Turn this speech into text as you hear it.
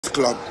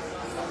club.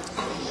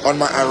 On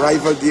my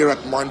arrival there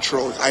at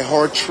Montrose, I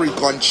heard 3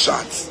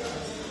 gunshots.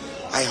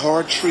 I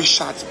heard 3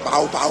 shots,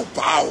 bow, bow,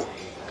 bow.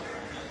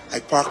 I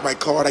parked my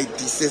car, I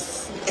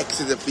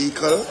exit the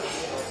vehicle,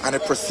 and I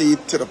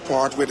proceed to the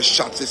part where the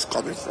shots is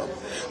coming from.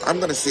 I'm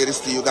going to say this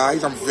to you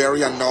guys, I'm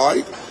very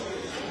annoyed.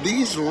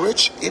 These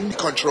rich in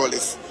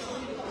controllers,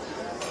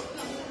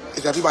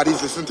 is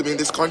everybody's listening to me in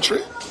this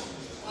country?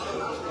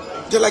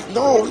 They're like,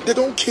 no, they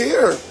don't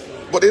care.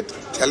 But they're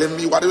telling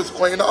me what is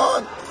going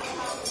on.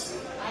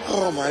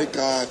 Oh my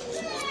God.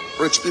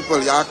 Rich people,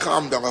 y'all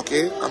calm down,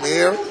 okay? I'm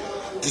here.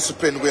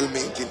 Discipline will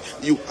maintain.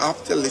 You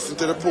have to listen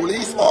to the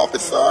police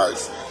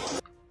officers.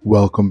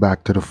 Welcome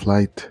back to the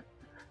flight.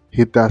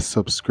 Hit that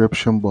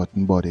subscription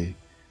button, buddy,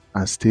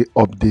 and stay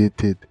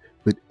updated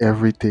with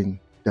everything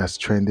that's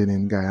trending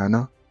in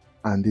Guyana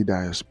and the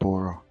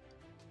diaspora.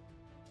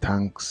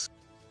 Thanks.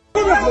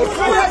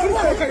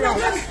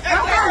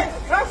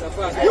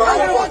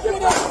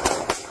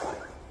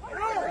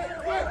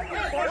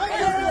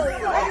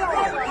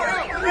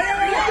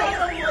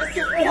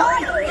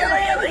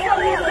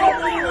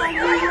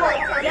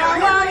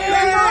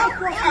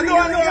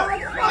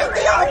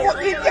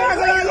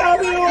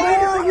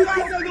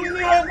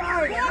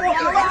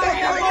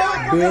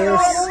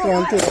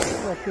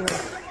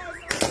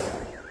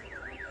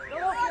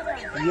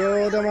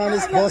 Yo, the man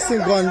is busting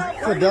gun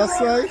for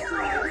dust, right?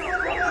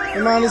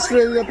 The man is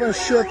ready up and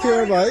shoot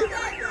here, right?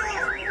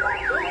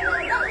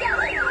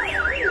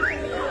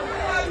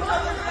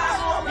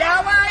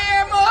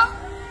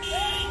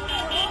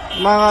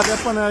 Man,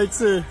 that's what I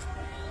say.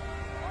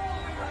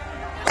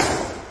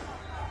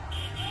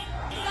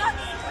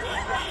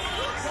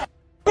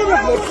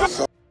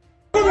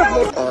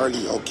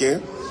 Early, okay?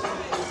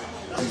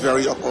 I'm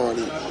very up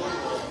early.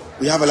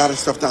 We have a lot of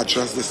stuff to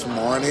address this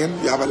morning.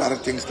 We have a lot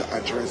of things to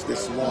address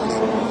this morning.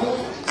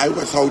 I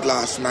was out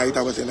last night.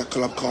 I was in a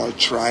club called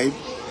Tribe.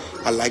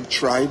 I like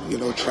Tribe. You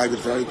know, Tribe is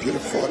very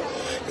beautiful.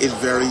 It's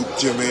very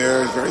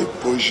demure, very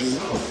bougie.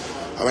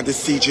 I went to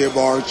CJ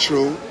Bar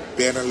through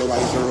Ben and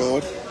Loiza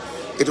Road.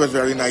 It was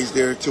very nice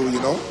there too, you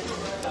know.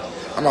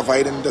 I'm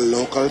avoiding the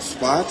local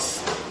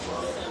spots.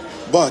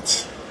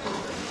 But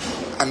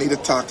I need to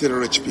talk to the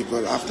rich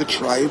people. After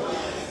Tribe,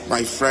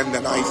 my friend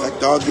and I said,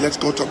 Doggie, let's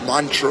go to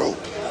Montrose.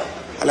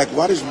 I'm like,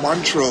 what is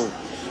Montrose?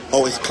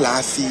 Oh, it's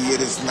classy,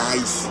 it is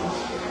nice.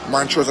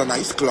 Montrose is a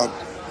nice club.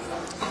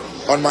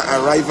 On my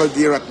arrival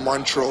there at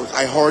Montrose,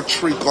 I heard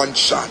 3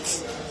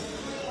 gunshots.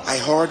 I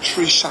heard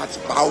 3 shots,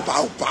 bow,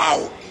 bow,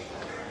 bow.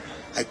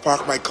 I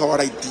parked my car,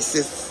 I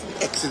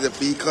exit the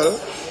vehicle,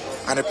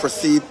 and I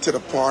proceed to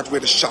the part where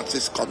the shots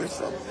is coming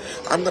from.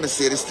 I'm going to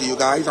say this to you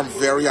guys, I'm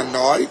very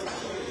annoyed.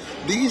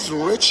 These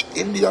rich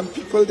Indian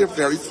people, they're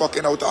very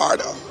fucking out of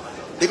order.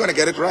 They're going to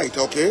get it right,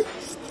 okay?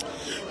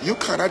 You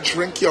cannot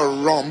drink your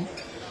rum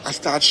and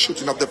start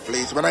shooting up the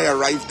place. When I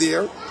arrived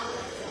there,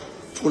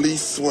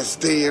 police was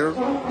there.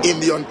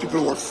 Indian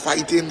people were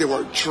fighting. They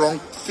were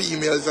drunk,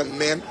 females and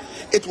men.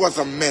 It was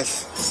a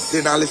mess.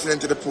 They're not listening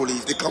to the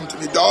police. They come to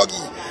me,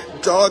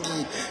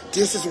 Doggie,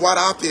 this is what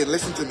happened.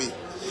 Listen to me.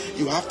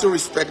 You have to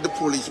respect the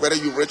police, whether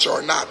you're rich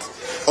or not,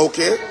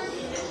 okay?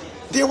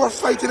 They were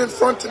fighting in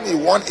front of me.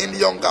 One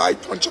Indian guy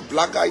punched a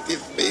black guy in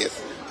his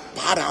face.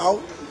 Bad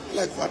out.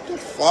 Like, what the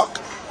fuck?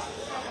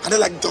 And they're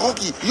like,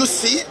 Doggie, you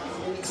see?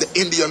 The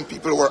Indian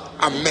people were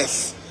a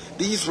mess.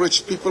 These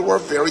rich people were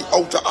very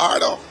out of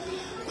order.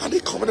 And they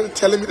coming and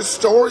telling me the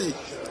story.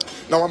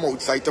 Now I'm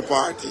outside the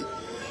party.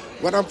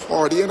 When I'm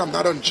partying, I'm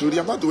not on duty.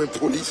 I'm not doing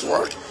police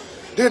work.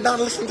 They're not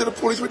listening to the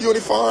police with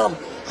uniform.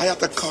 I have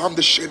to calm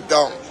the shit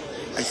down.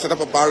 I set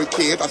up a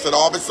barricade. I said,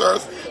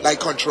 officers,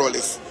 like, control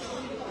this.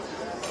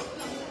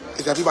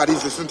 Is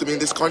everybody's listening to me in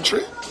this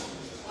country?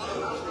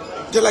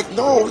 They're like,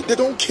 no, they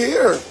don't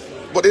care.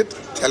 But they're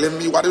telling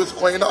me what is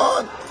going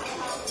on.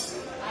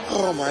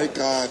 Oh my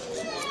God.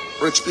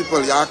 Rich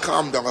people, y'all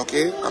calm down,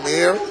 okay? I'm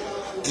here.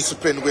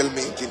 Discipline will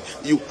maintain.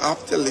 You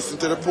have to listen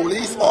to the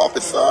police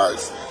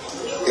officers.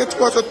 It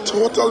was a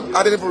total,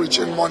 I didn't even reach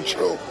in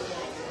Montrose.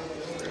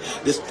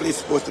 This place is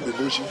supposed to be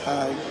bougie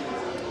high.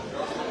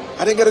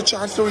 I didn't get a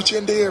chance to reach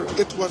in there.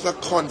 It was a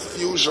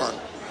confusion.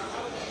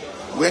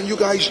 When you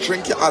guys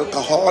drink your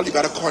alcohol, you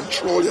gotta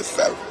control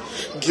yourself.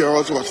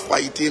 Girls were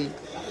fighting.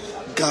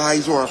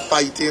 Guys were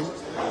fighting.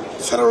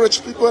 It's a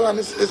rich people and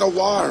it's a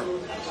war.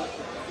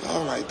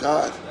 Oh my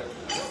God.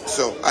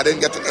 So I didn't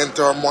get to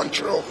enter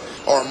Montrose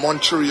or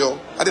Montreal.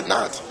 I did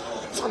not.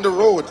 It's on the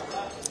road.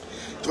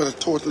 It was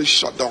totally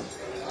shut down.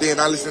 They're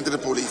not listening to the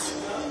police.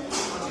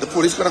 The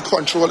police gonna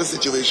control the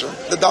situation.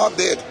 The dog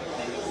did.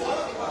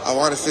 I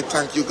want to say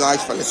thank you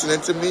guys for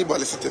listening to me, but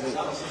listen to me.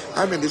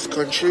 I'm in this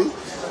country.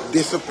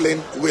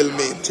 Discipline will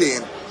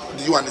maintain.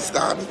 Do you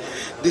understand?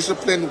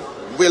 Discipline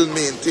will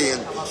maintain.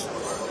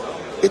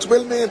 It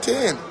will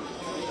maintain.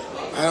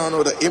 I don't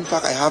know, the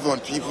impact I have on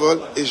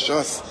people is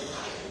just,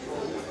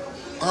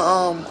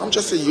 I'm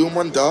just a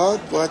human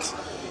dog, but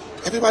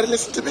everybody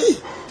listen to me.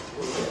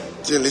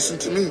 They listen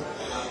to me.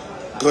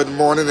 Good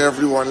morning,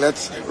 everyone.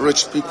 Let's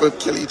rich people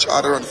kill each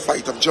other and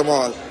fight up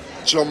Jamal.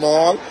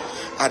 Jamal,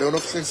 I don't know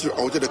if since you're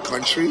out of the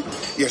country,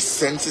 your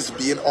sense is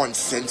being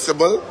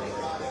unsensible.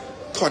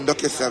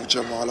 Conduct yourself,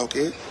 Jamal,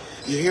 okay?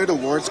 You hear the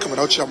words coming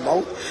out your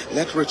mouth?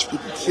 Let rich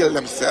people kill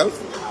themselves?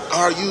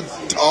 Are you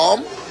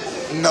dumb?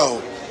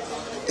 No.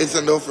 It's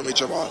a no for me,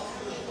 Jamal.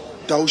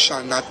 Thou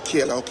shalt not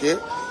kill, okay?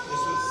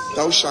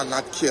 Thou shalt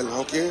not kill,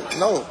 okay?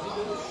 No.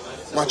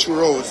 Machu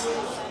Rose,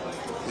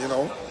 you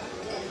know?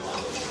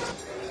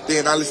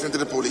 They're not listening to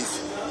the police.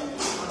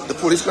 The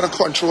police gonna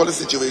control the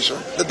situation.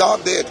 The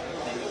dog did.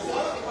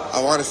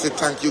 I want to say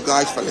thank you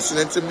guys for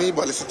listening to me,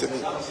 but listen to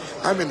me.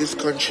 I'm in this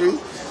country.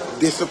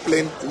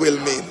 Discipline will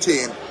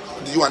maintain.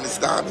 Do you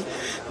understand me?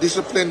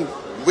 Discipline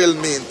will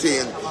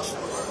maintain.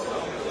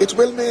 It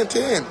will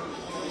maintain.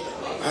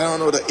 I don't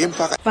know the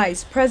impact.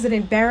 Vice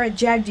President Barrett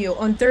Jagdeo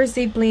on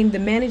Thursday blamed the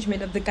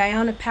management of the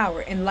Guyana Power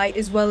and Light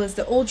as well as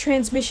the old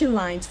transmission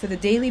lines for the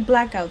daily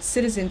blackouts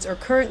citizens are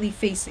currently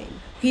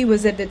facing. He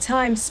was at the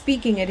time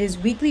speaking at his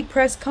weekly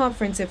press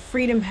conference at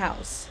Freedom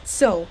House.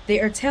 So, they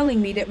are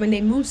telling me that when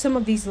they move some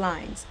of these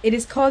lines, it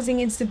is causing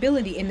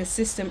instability in the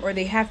system or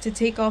they have to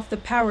take off the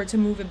power to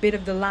move a bit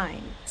of the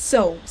line.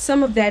 So,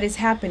 some of that is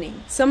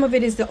happening. Some of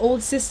it is the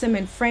old system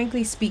and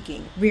frankly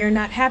speaking, we are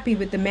not happy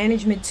with the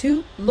management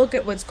too. Look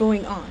at what's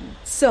going on.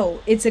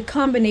 So, it's a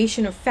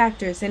combination of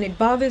factors and it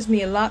bothers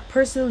me a lot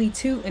personally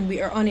too and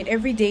we are on it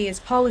every day as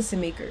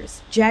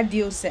policymakers,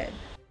 Jagdeo said.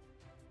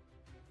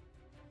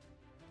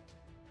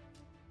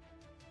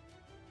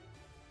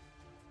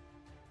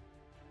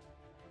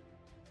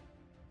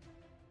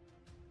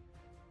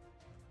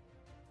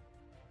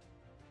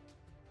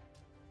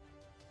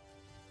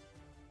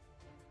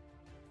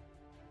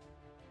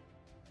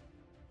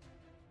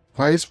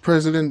 Vice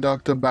President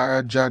Dr.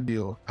 Barrett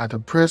Jagdeo, at a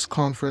press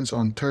conference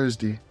on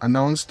Thursday,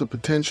 announced the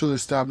potential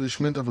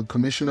establishment of a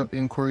commission of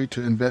inquiry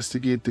to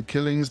investigate the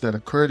killings that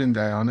occurred in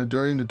Guyana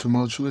during the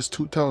tumultuous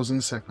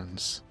 2000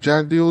 seconds.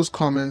 Jagdeo's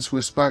comments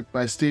were sparked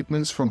by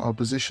statements from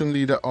opposition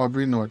leader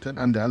Aubrey Norton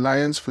and the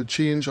Alliance for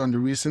Change on the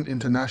recent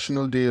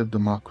International Day of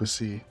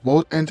Democracy.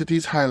 Both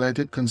entities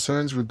highlighted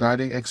concerns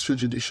regarding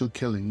extrajudicial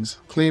killings,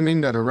 claiming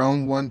that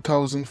around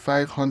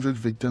 1,500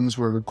 victims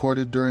were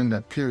recorded during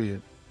that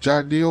period.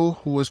 Jagdeo,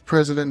 who was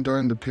president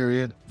during the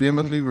period,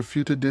 vehemently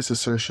refuted this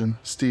assertion,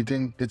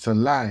 stating it's a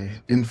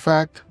lie. In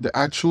fact, the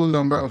actual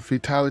number of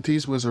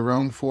fatalities was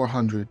around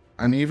 400,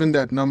 and even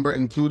that number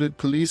included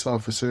police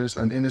officers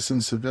and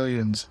innocent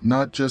civilians,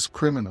 not just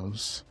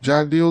criminals.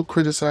 Jagdeo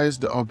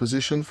criticized the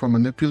opposition for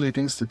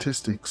manipulating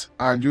statistics,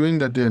 arguing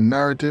that their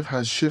narrative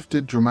has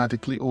shifted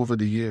dramatically over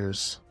the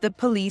years. The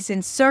police in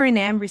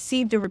Suriname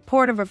received a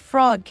report of a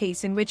fraud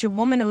case in which a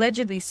woman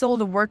allegedly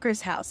sold a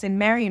worker's house in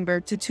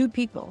Marienburg to two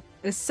people.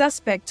 The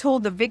suspect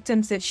told the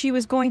victims that she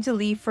was going to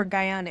leave for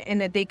Guyana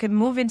and that they could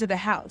move into the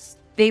house.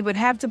 They would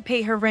have to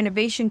pay her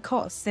renovation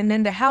costs and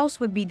then the house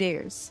would be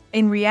theirs.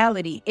 In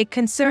reality, it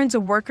concerns a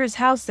worker's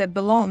house that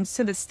belongs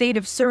to the state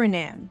of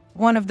Suriname.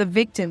 One of the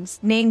victims,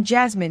 named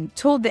Jasmine,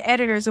 told the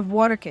editors of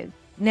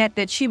Waterkid.net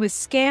that she was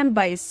scammed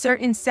by a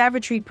certain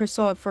Savitri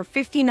Persaud for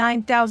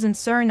 59,000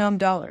 Suriname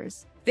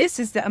dollars. This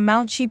is the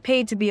amount she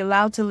paid to be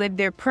allowed to live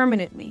there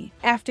permanently.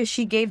 After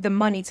she gave the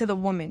money to the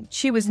woman,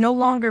 she was no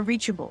longer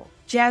reachable.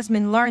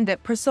 Jasmine learned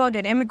that Persaud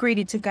had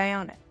emigrated to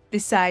Guyana.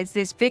 Besides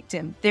this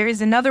victim, there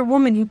is another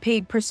woman who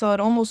paid Persaud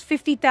almost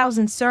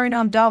 50,000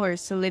 Suriname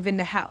dollars to live in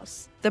the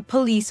house. The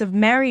police of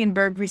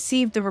Marienburg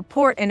received the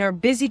report and are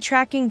busy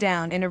tracking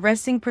down and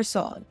arresting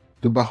Persaud.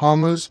 The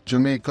Bahamas,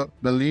 Jamaica,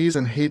 Belize,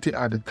 and Haiti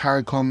are the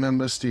CARICOM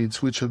member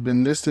states which have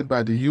been listed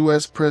by the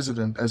U.S.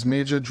 President as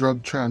major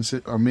drug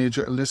transit or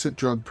major illicit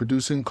drug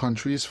producing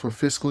countries for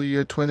fiscal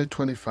year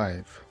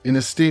 2025. In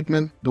a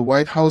statement, the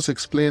White House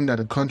explained that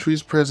a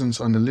country's presence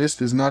on the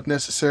list is not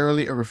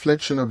necessarily a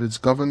reflection of its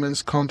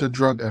government's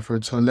counter-drug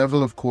efforts or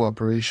level of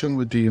cooperation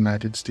with the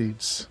United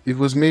States. It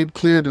was made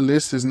clear the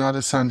list is not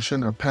a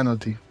sanction or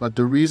penalty, but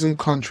the reason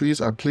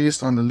countries are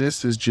placed on the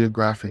list is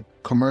geographic,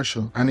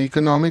 commercial, and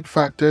economic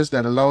factors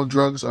that allow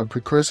drugs or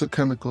precursor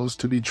chemicals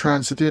to be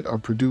transited or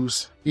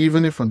produced,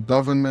 even if a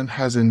government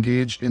has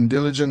engaged in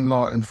diligent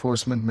law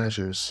enforcement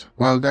measures.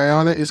 While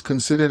Guyana is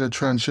considered a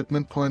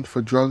transshipment point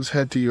for drugs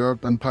head to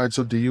Europe and parts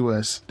of the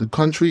US, the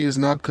country is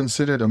not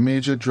considered a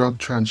major drug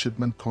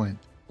transshipment point.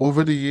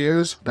 Over the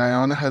years,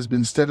 Guyana has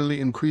been steadily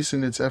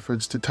increasing its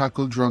efforts to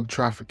tackle drug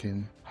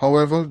trafficking.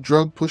 However,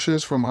 drug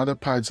pushers from other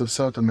parts of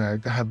South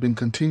America have been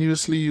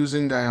continuously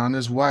using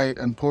Guyana's wide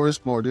and porous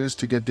borders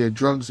to get their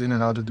drugs in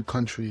and out of the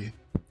country.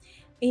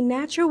 A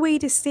natural way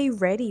to stay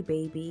ready,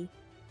 baby.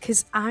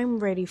 'Cause I'm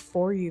ready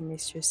for you,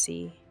 Mr.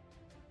 C.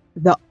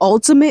 The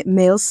ultimate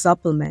male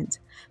supplement,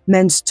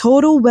 men's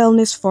total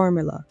wellness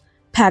formula,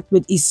 packed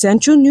with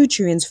essential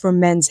nutrients for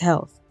men's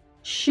health.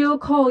 She'll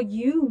call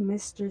you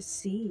Mr.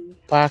 C.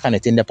 Park and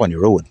it end up on the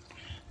road.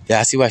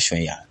 That's what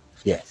showing ya.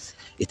 Yes.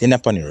 It in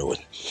up on the road.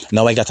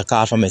 Now I got a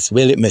call from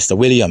Mr.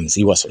 Williams.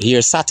 He was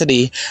here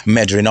Saturday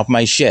measuring up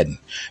my shed.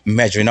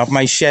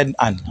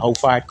 And how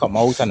far it come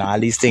out and all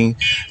these things,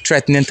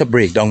 threatening to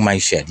break down my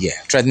shed. Yeah,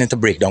 threatening to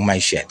break down my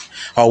shed.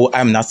 How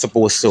I'm not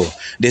supposed to.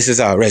 This is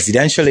a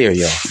residential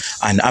area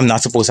and I'm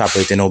not supposed to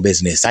operate in no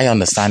business. I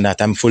understand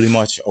that. I'm fully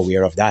much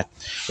aware of that.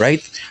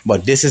 Right?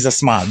 But this is a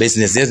small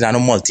business. This is not a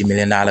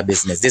multi-million-dollar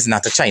business. This is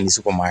not a Chinese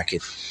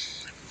supermarket.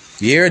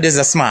 Here, this is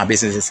a small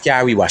business. It's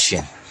car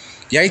washing.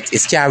 Right?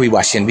 It's car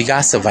washing. We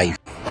gotta survive.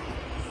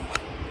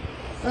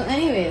 Well,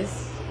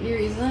 anyways, the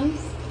reason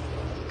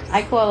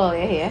I call all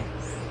you here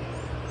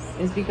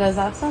is because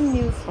I have some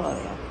news for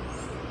you.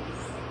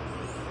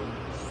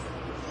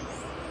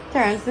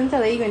 Terrence didn't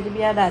tell you you're going to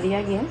be a daddy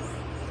again.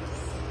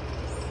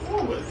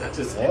 Oh, well, that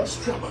is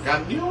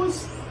extravagant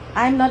news.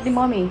 I'm not the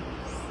mommy.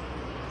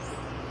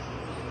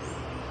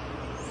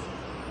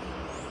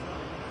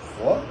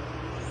 What?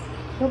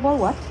 You about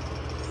what?